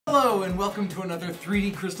Hello and welcome to another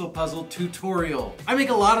 3D Crystal Puzzle tutorial. I make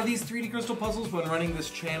a lot of these 3D Crystal Puzzles when running this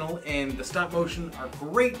channel and the stop motion are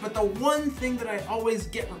great, but the one thing that I always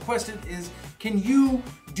get requested is, can you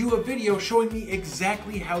do a video showing me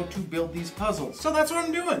exactly how to build these puzzles? So that's what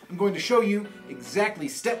I'm doing. I'm going to show you exactly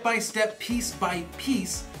step by step, piece by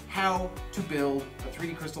piece, how to build a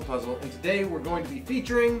 3D Crystal Puzzle. And today we're going to be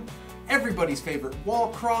featuring everybody's favorite wall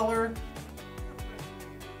crawler.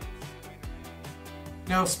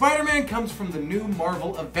 Now, Spider-Man comes from the new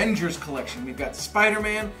Marvel Avengers collection. We've got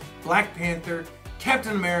Spider-Man, Black Panther,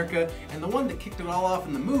 Captain America, and the one that kicked it all off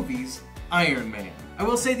in the movies, Iron Man. I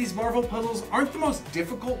will say these Marvel puzzles aren't the most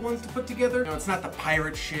difficult ones to put together. You know, it's not the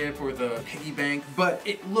pirate ship or the piggy bank, but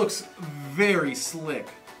it looks very slick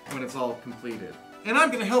when it's all completed. And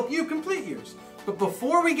I'm gonna help you complete yours. But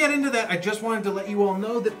before we get into that, I just wanted to let you all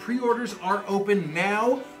know that pre-orders are open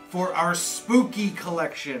now for our spooky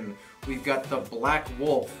collection. We've got the Black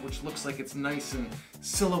Wolf, which looks like it's nice and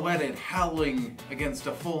silhouetted, howling against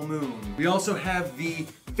a full moon. We also have the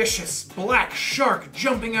vicious black shark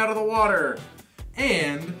jumping out of the water,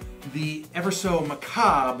 and the ever so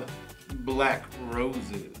macabre Black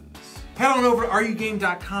Roses. Head on over to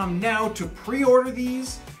RUGame.com now to pre-order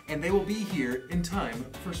these, and they will be here in time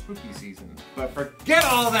for spooky season. But forget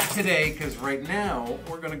all that today, because right now,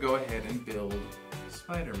 we're gonna go ahead and build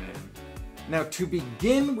Spider-Man. Now, to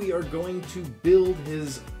begin, we are going to build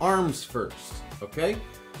his arms first, okay?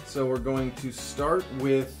 So we're going to start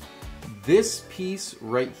with this piece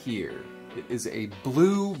right here. It is a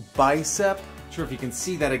blue bicep. Not sure if you can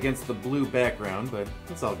see that against the blue background, but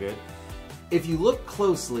it's all good. If you look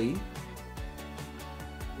closely,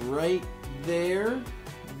 right there,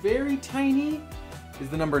 very tiny, is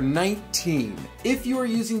the number 19. If you are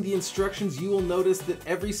using the instructions, you will notice that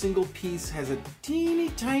every single piece has a teeny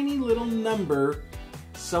tiny little number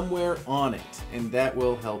somewhere on it, and that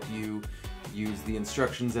will help you use the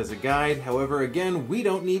instructions as a guide. However, again, we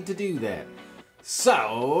don't need to do that.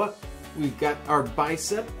 So, we've got our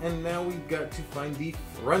bicep, and now we've got to find the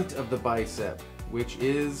front of the bicep, which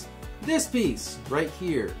is this piece right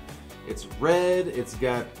here. It's red, it's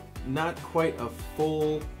got not quite a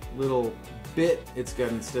full little bit, it's got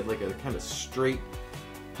instead like a kind of straight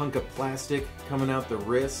hunk of plastic coming out the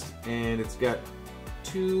wrist, and it's got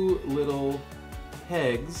two little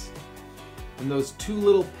pegs, and those two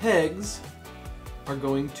little pegs are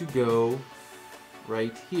going to go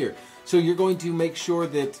right here. So you're going to make sure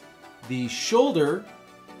that the shoulder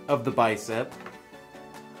of the bicep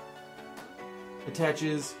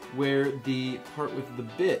attaches where the part with the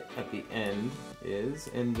bit at the end is,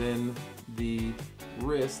 and then the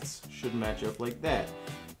wrists should match up like that.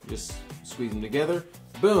 Just squeeze them together.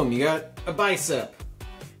 Boom, you got a bicep.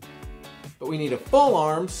 But we need a full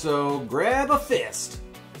arm, so grab a fist.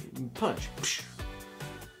 Punch.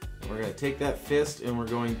 We're going to take that fist and we're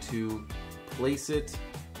going to place it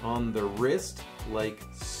on the wrist like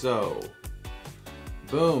so.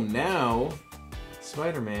 Boom, now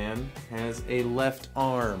Spider-Man has a left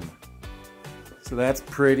arm. So that's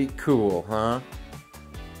pretty cool, huh?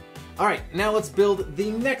 Alright, now let's build the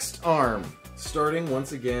next arm, starting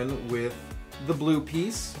once again with the blue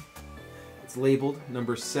piece. It's labeled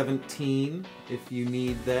number 17 if you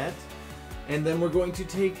need that. And then we're going to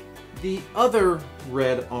take the other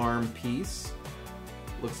red arm piece.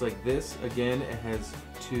 Looks like this. Again, it has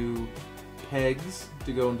two pegs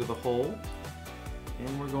to go into the hole.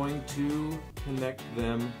 And we're going to connect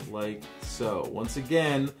them like so. Once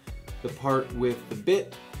again, the part with the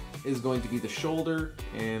bit is going to be the shoulder,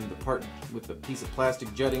 and the part with the piece of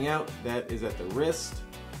plastic jutting out, that is at the wrist.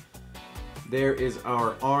 There is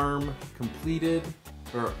our arm completed,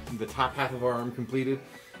 or the top half of our arm completed.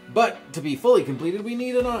 But to be fully completed, we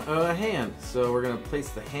need a hand. So we're going to place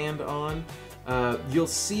the hand on. You'll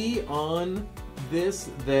see on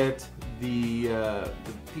this that the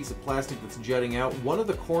piece of plastic that's jutting out, one of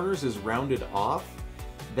the corners is rounded off.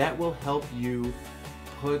 That will help you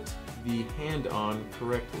put the hand on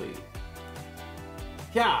correctly.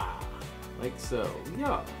 Yeah, like so.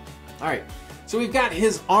 Yeah. Alright, so we've got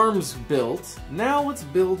his arms built. Now let's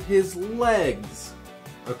build his legs.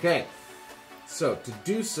 Okay, so to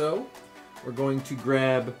do so, we're going to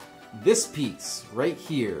grab this piece right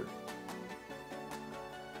here.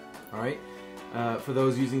 Alright, for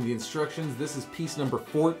those using the instructions, this is piece number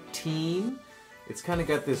 14. It's kind of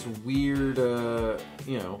got this weird,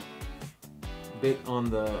 you know, bit on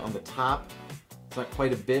the top. It's not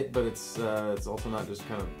quite a bit, but it's also not just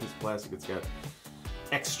kind of a piece of plastic. It's got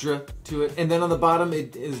extra to it. And then on the bottom,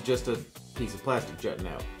 it is just a piece of plastic jutting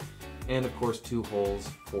out. And of course, two holes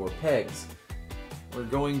for pegs. we're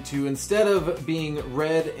going to, instead of being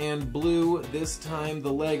red and blue, this time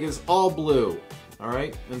the leg is all blue.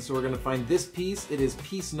 Alright, and so we're going to find this piece. It is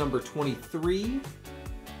piece number 23.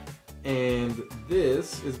 And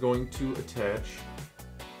this is going to attach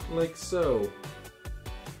like so.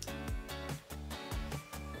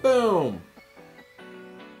 Boom!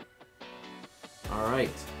 Alright,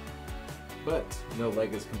 but no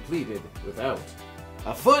leg is completed without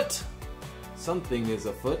a foot! Something is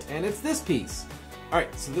afoot, and it's this piece.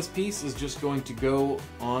 Alright, so this piece is just going to go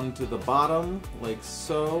onto the bottom, like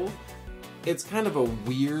so. It's kind of a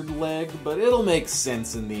weird leg, but it'll make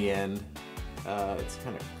sense in the end. It's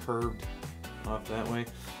kind of curved off that way.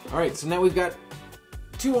 Alright, so now we've got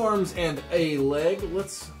 2 arms and a leg.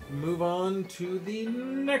 Let's move on to the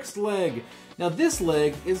next leg. Now this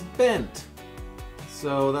leg is bent,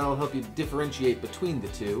 so that'll help you differentiate between the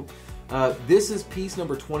two. This is piece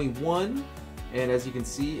number 21, and as you can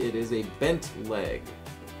see, it is a bent leg.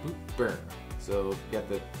 Boop, burn. So you got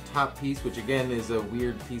the top piece, which again is a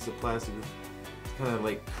weird piece of plastic. It's kind of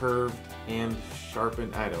like curved and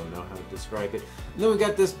sharpened. I don't know how to describe it. And then we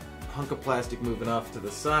got this hunk of plastic moving off to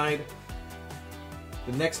the side.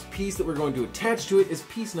 The next piece that we're going to attach to it is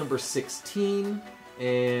piece number 16,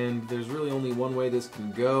 and there's really only one way this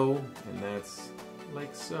can go, and that's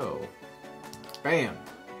like so. Bam!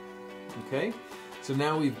 Okay, so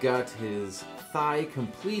now we've got his thigh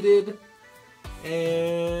completed,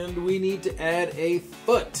 and we need to add a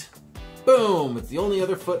foot. Boom! It's the only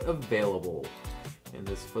other foot available. And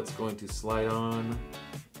this foot's going to slide on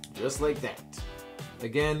just like that.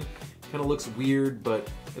 Again, kind of looks weird, but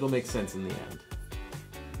it'll make sense in the end.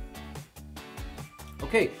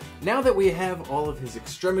 Okay, now that we have all of his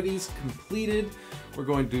extremities completed, we're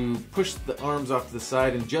going to push the arms off to the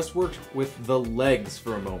side and just work with the legs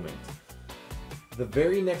for a moment. The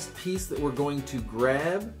very next piece that we're going to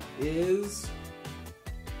grab is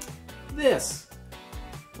this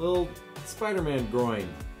little Spider-Man groin.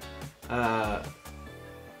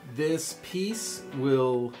 This piece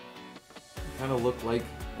will kind of look like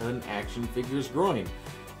an action figure's groin.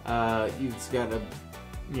 It's got a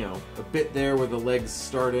bit there where the leg's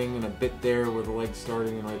starting and a bit there where the leg's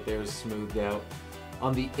starting, and right there is smoothed out.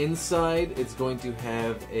 On the inside, it's going to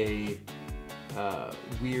have a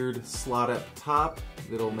weird slot up top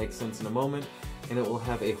that'll make sense in a moment, and it will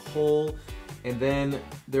have a hole, and then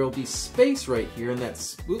there will be space right here, and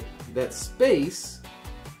that space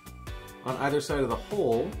on either side of the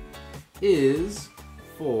hole is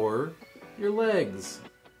for your legs.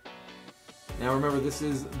 Now remember, this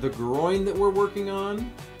is the groin that we're working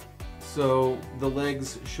on, so the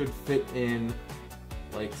legs should fit in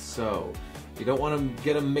like so. You don't want to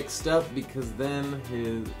get them mixed up, because then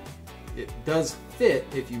it does fit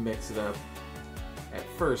if you mix it up at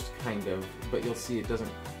first, kind of, but you'll see it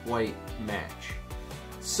doesn't quite match.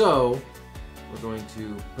 So we're going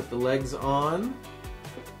to put the legs on.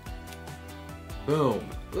 Boom.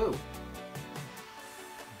 Whoa.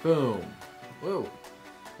 Boom. Whoa.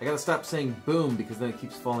 I gotta stop saying boom because then it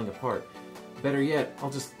keeps falling apart. Better yet, I'll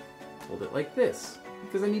just hold it like this,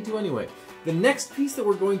 because I need to anyway. The next piece that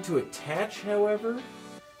we're going to attach, however,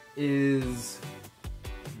 is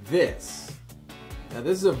this. Now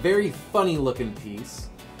this is a very funny looking piece.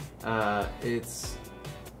 It's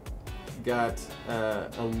got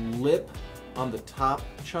a lip on the top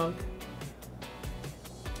chunk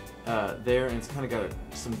there, and it's kind of got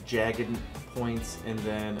some jagged points and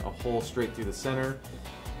then a hole straight through the center.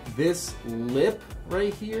 This lip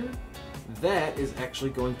right here, that is actually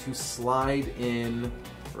going to slide in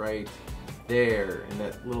right there in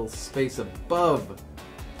that little space above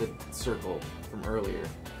the circle from earlier.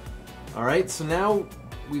 Alright, so now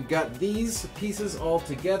we've got these pieces all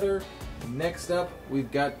together. Next up,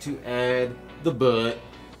 we've got to add the butt.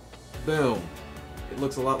 Boom. It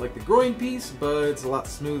looks a lot like the groin piece, but it's a lot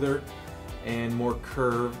smoother and more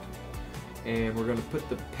curved. And we're going to put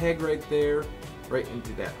the peg right there, right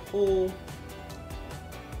into that hole,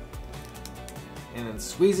 and then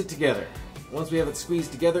squeeze it together. Once we have it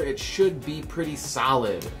squeezed together, it should be pretty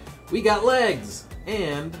solid. We got legs,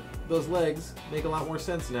 and those legs make a lot more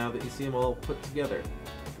sense now that you see them all put together.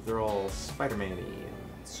 They're all Spider-Man-y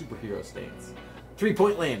and superhero stains.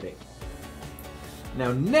 3-point landing.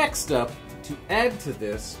 Now next up, to add to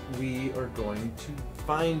this, we are going to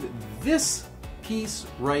find this piece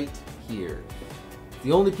right here.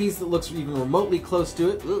 The only piece that looks even remotely close to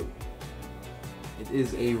it, it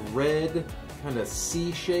is a red kind of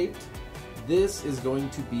C-shaped. This is going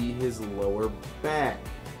to be his lower back.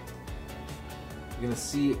 You're going to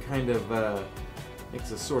see it kind of makes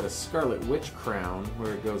a sort of Scarlet Witch crown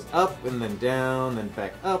where it goes up and then down and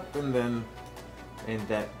back up and then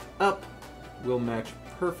that up will match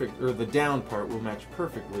perfect, or the down part will match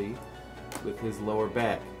perfectly with his lower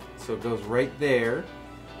back. So it goes right there,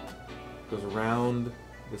 goes around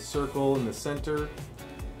the circle in the center,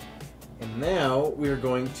 and now we're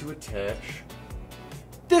going to attach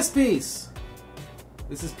this piece.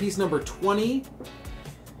 This is piece number 20.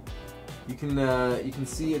 You can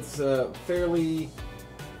see it's a fairly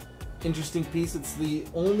interesting piece. It's the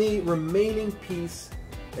only remaining piece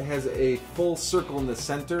that has a full circle in the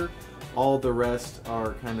center. All the rest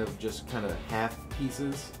are kind of half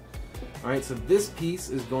pieces. Alright, so this piece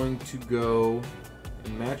is going to go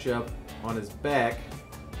and match up on his back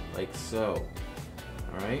like so.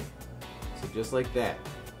 Alright, so just like that.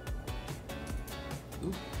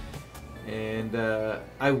 Oop. And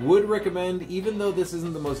I would recommend, even though this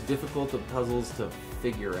isn't the most difficult of puzzles to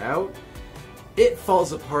figure out, it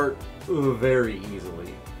falls apart very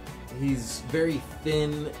easily. He's very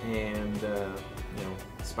thin and,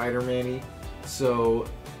 Spider-Man-y, so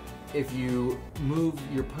if you move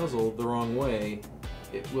your puzzle the wrong way,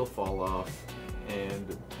 it will fall off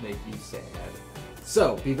and make you sad.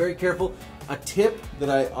 So, be very careful. A tip that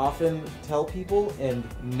I often tell people and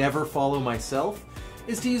never follow myself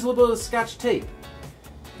is to use a little bit of Scotch tape.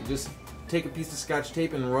 You just take a piece of Scotch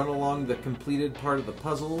tape and run along the completed part of the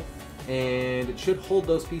puzzle, and it should hold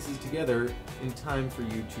those pieces together in time for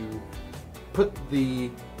you to put the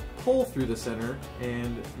hole through the center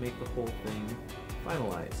and make the whole thing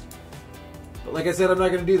finalized. But like I said, I'm not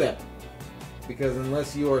going to do that, because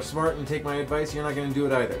unless you are smart and take my advice, you're not going to do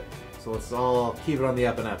it either. So let's all keep it on the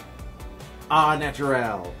up and up. Ah,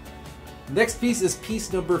 natural. Next piece is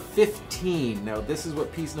piece number 15. Now this is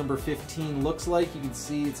what piece number 15 looks like. You can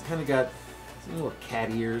see it's kind of got some little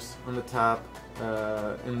cat ears on the top,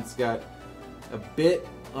 and it's got a bit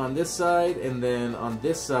on this side, and then on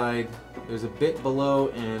this side there's a bit below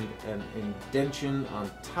and an indention on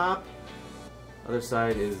top. Other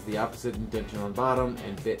side is the opposite, indention on bottom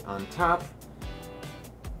and bit on top.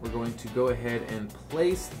 We're going to go ahead and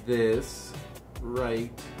place this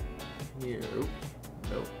right here. Oop,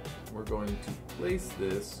 nope. We're going to place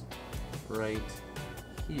this right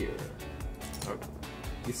here. Okay.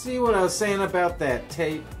 You see what I was saying about that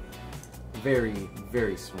tape? Very,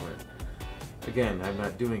 very smart. Again, I'm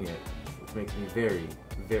not doing it, which makes me very,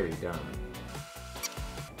 very dumb.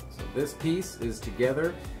 So this piece is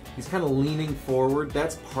together. He's kind of leaning forward.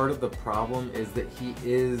 That's part of the problem, is that he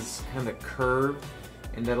is kind of curved,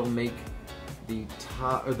 and that'll make the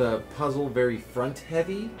top or the puzzle very front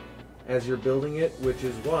heavy as you're building it, which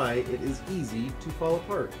is why it is easy to fall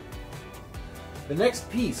apart. The next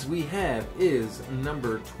piece we have is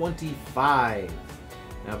number 25.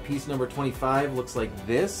 Now piece number 25 looks like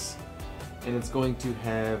this, and it's going to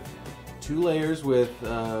have two layers with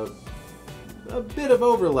a bit of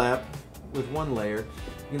overlap with one layer.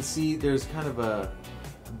 You can see there's kind of a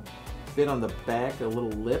bit on the back, a little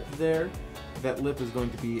lip there. That lip is going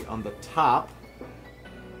to be on the top.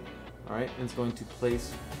 Alright, and it's going to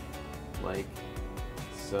place like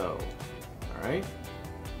so. Alright.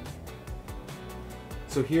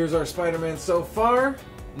 So here's our Spider-Man so far.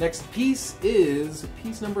 Next piece is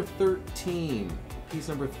piece number 13. Piece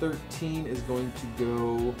number 13 is going to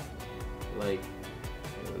go like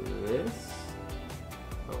this.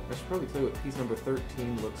 Oh, I should probably tell you what piece number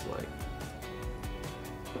 13 looks like.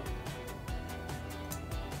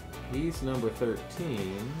 Piece number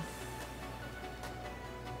 13.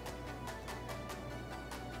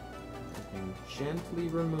 I can gently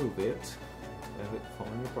remove it as it's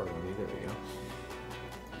falling apart on me. There we go.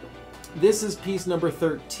 This is piece number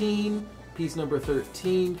 13. Piece number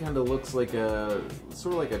 13 kind of looks like a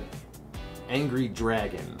sort of like a angry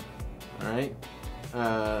dragon. All right.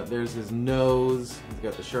 There's his nose. He's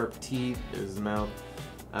got the sharp teeth. There's his mouth.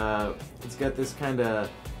 It's got this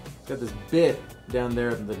this bit down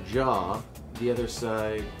there in the jaw. The other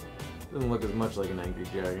side doesn't look as much like an angry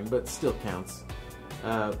dragon, but still counts.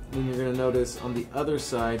 Then you're going to notice on the other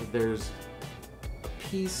side there's a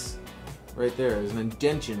piece right there. There's an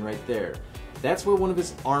indention right there. That's where one of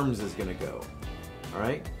his arms is going to go.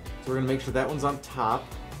 Alright? So we're going to make sure that one's on top.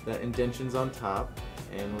 That indention's on top.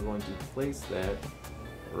 And we're going to place that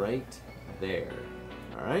right there.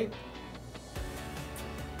 Alright?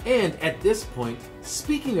 And at this point,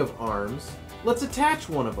 speaking of arms, let's attach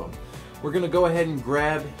one of them. We're going to go ahead and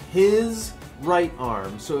grab his right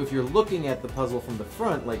arm. So if you're looking at the puzzle from the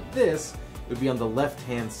front like this, it would be on the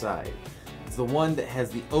left-hand side. It's the one that has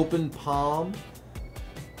the open palm.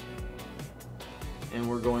 And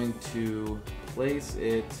we're going to place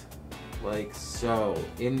it like so,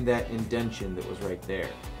 in that indention that was right there.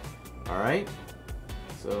 Alright?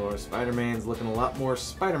 So our Spider-Man's looking a lot more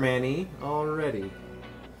Spider-Man-y already.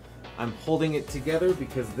 I'm holding it together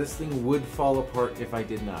because this thing would fall apart if I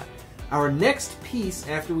did not. Our next piece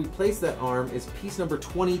after we place that arm is piece number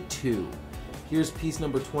 22. Here's piece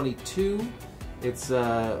number 22. It's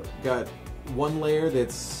got one layer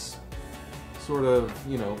that's sort of,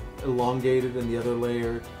 you know, elongated, and the other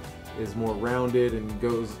layer is more rounded and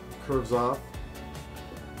curves off.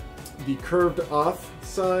 The curved off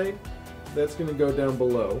side, that's going to go down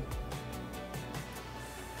below.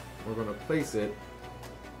 We're going to place it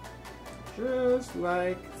just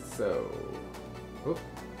like so. Oh,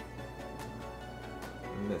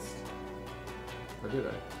 I missed. Or did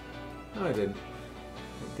I? No, I didn't.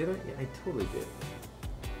 Did I? Yeah, I totally did.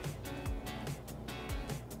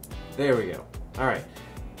 There we go. Alright.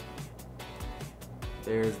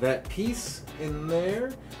 There's that piece in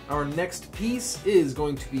there. Our next piece is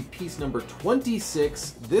going to be piece number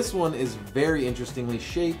 26. This one is very interestingly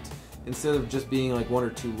shaped. Instead of just being like one or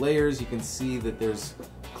two layers, you can see that there's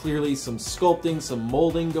clearly some sculpting, some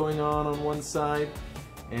molding going on one side.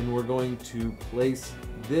 And we're going to place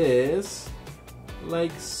this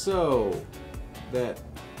like so. That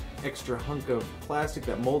extra hunk of plastic,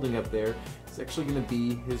 that molding up there, is actually going to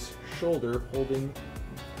be his shoulder holding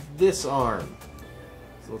this arm.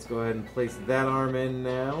 So let's go ahead and place that arm in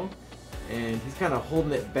now. And he's kind of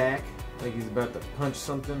holding it back like he's about to punch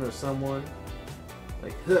something or someone.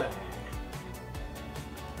 Like, huh.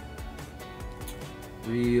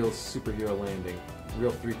 Real superhero landing.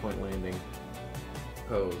 Real three-point landing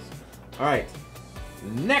pose. Alright,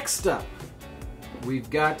 next up, we've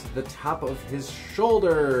got the top of his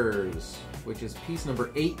shoulders, which is piece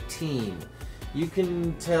number 18. You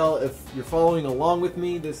can tell if you're following along with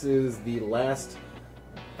me, this is the last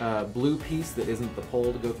blue piece that isn't the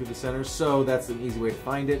pole to go through the center, so that's an easy way to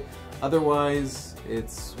find it. Otherwise,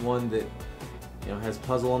 it's one that, you know, has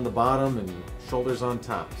puzzle on the bottom and shoulders on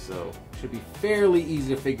top, so should be fairly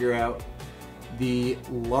easy to figure out. The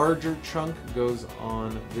larger chunk goes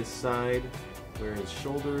on this side where his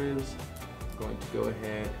shoulder is. I'm going to go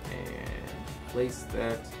ahead and place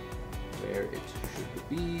that where it should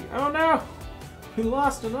be. Oh no! We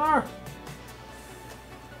lost an arm!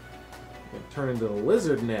 I'm going to turn into the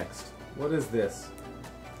lizard next. What is this?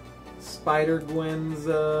 Spider-Gwen's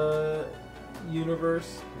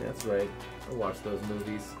universe? That's right. I watched those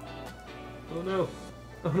movies. Oh no.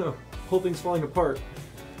 Oh no. Whole thing's falling apart.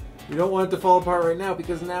 We don't want it to fall apart right now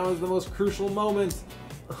because now is the most crucial moment.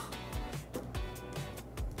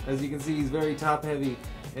 As you can see, he's very top heavy,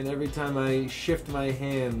 and every time I shift my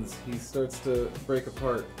hands, he starts to break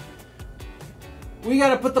apart. We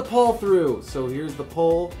gotta put the pole through! So here's the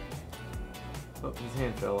pole. Oh, his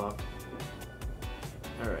hand fell off.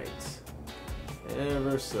 Alright.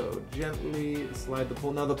 Ever so gently slide the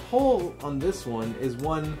pole. Now the pole on this one is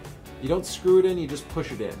one, you don't screw it in, you just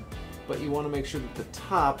push it in. But you want to make sure that the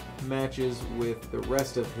top matches with the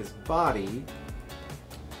rest of his body.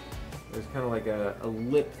 There's kind of like a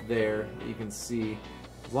lip there that you can see.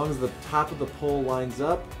 As long as the top of the pole lines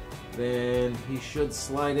up, then he should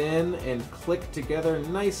slide in and click together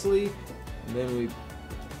nicely. And then we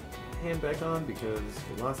hand back on because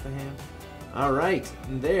we lost the hand. Alright,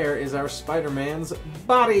 and there is our Spider-Man's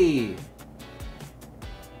body!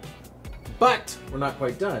 But we're not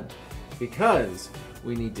quite done, because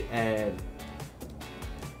we need to add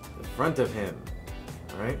the front of him.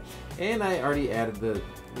 Alright? And I already added the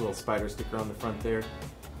little spider sticker on the front there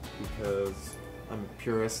because I'm a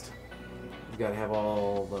purist. You've got to have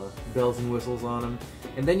all the bells and whistles on him.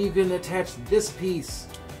 And then you can attach this piece,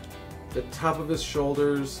 the top of his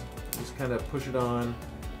shoulders, just kind of push it on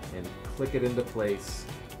and click it into place.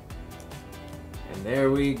 And there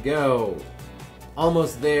we go.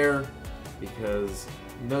 Almost there, because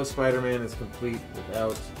no Spider-Man is complete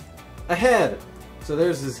without a head. So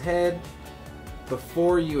there's his head.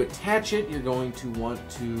 Before you attach it, you're going to want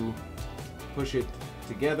to push it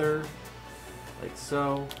together, like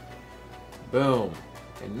so. Boom.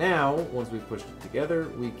 And now, once we've pushed it together,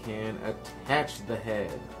 we can attach the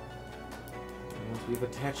head. And once we've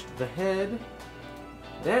attached the head,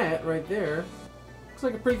 that right there looks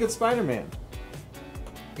like a pretty good Spider-Man.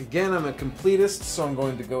 Again, I'm a completist, so I'm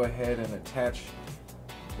going to go ahead and attach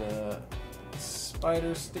the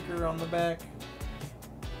spider sticker on the back.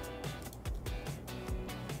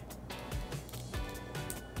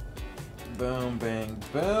 Boom, bang,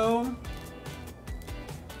 boom.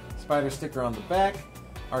 Spider sticker on the back.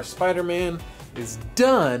 Our Spider-Man is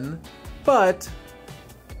done, but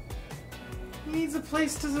he needs a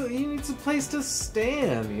place to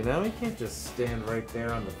stand, you know? He can't just stand right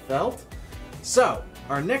there on the felt. So,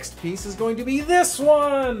 our next piece is going to be this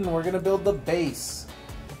one! We're going to build the base.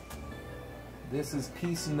 This is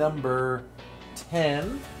piece number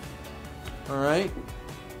 10. All right.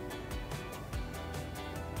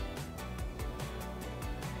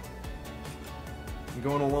 And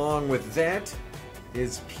going along with that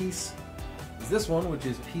is this one, which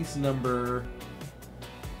is piece number,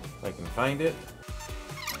 if I can find it.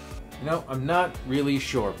 You know, I'm not really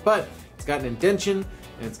sure, but it's got an indention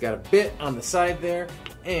and it's got a bit on the side there,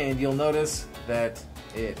 and you'll notice that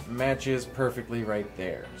it matches perfectly right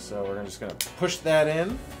there. So we're just gonna push that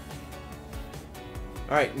in.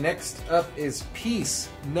 All right, next up is piece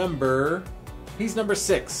number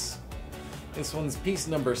 6. This one's piece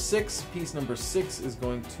number 6. Piece number 6 is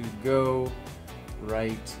going to go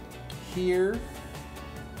right here,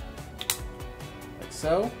 like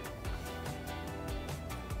so.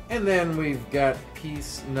 And then we've got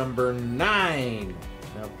piece number 9.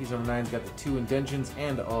 Now piece number 9's got the 2 indentions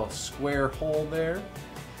and a square hole there.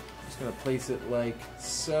 Just gonna place it like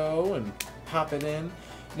so and pop it in.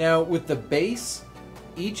 Now with the base,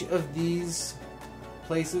 each of these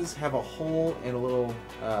places have a hole and a little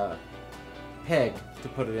peg to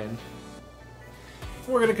put it in.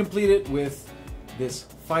 We're gonna complete it with this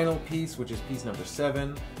final piece, which is piece number 7.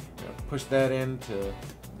 We're gonna push that into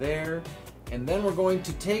there. And then we're going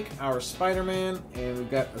to take our Spider-Man, and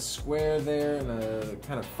we've got a square there and a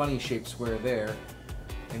kind of funny shaped square there.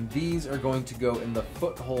 And these are going to go in the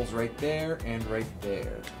footholes right there and right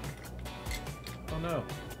there. Oh no.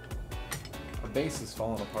 Our base is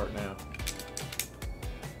falling apart now.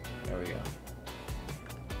 There we go.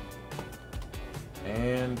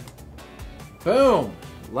 And boom!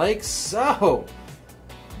 Like so!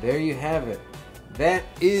 There you have it. That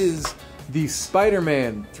is the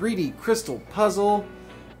Spider-Man 3D Crystal Puzzle,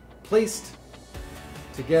 placed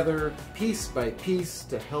together piece by piece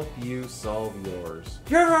to help you solve yours.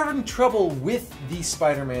 If you're ever having trouble with the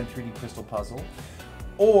Spider-Man 3D Crystal Puzzle,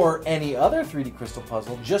 or any other 3D Crystal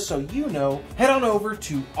Puzzle, just so you know, head on over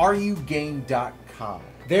to rugame.com.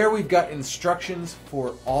 There we've got instructions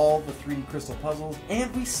for all the 3D Crystal Puzzles,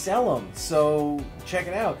 and we sell them, so check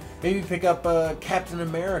it out. Maybe pick up a Captain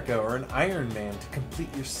America or an Iron Man to complete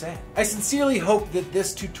your set. I sincerely hope that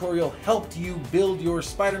this tutorial helped you build your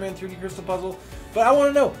Spider-Man 3D Crystal Puzzle, but I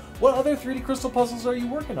want to know, what other 3D Crystal Puzzles are you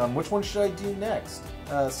working on? Which one should I do next?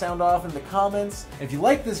 Sound off in the comments. If you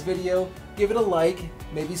like this video, give it a like,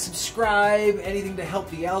 maybe subscribe, anything to help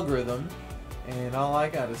the algorithm. And all I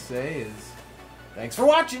gotta say is, thanks for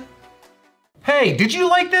watching. Hey, did you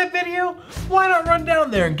like that video? Why not run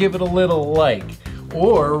down there and give it a little like?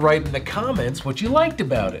 Or write in the comments what you liked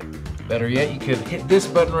about it. Better yet, you could hit this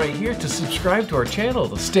button right here to subscribe to our channel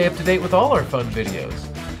to stay up to date with all our fun videos.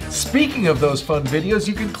 Speaking of those fun videos,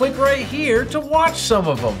 you can click right here to watch some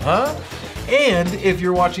of them, huh? And if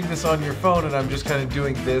you're watching this on your phone and I'm just kind of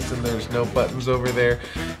doing this and there's no buttons over there,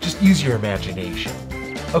 just use your imagination.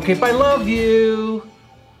 Okay, bye, love you.